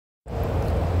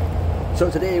So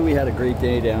today we had a great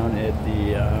day down at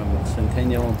the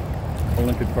Centennial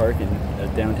Olympic Park in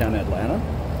downtown Atlanta.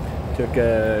 Took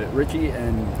Richie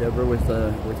and Deborah with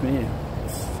me.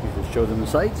 We just showed them the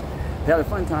sights. We had a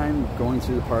fun time going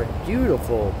through the park.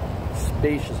 Beautiful,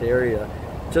 spacious area,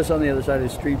 just on the other side of the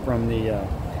street from the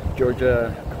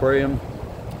Georgia Aquarium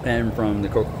and from the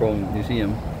Coca-Cola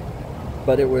Museum.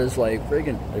 But it was like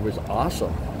friggin', it was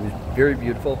awesome. It was very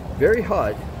beautiful, very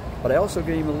hot. But I also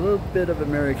gave him a little bit of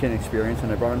American experience,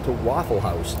 and I brought him to Waffle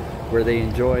House, where they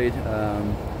enjoyed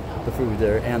the food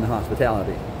there and the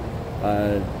hospitality.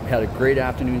 Had a great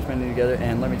afternoon spending together,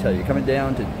 and let me tell you, coming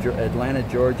down to Atlanta,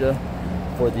 Georgia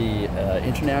for the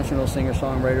International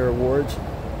Singer-Songwriter Awards,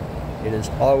 it is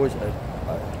always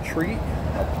a treat,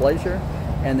 a pleasure,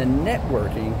 and the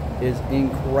networking is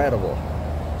incredible.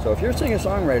 So if you're a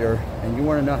singer-songwriter and you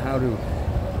want to know how to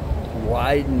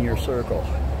widen your circle,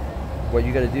 what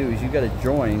you got to do is you got to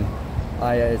join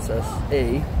ISSA,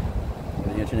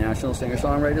 the International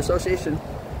Singer-Songwriter Association,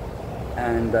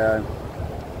 and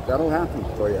that'll happen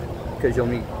for you because you'll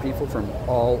meet people from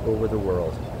all over the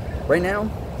world. Right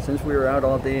now, since we were out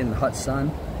all day in the hot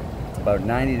sun, it's about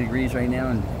 90 degrees right now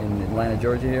in Atlanta,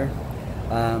 Georgia here,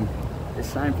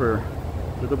 it's time for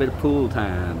a little bit of pool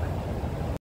time.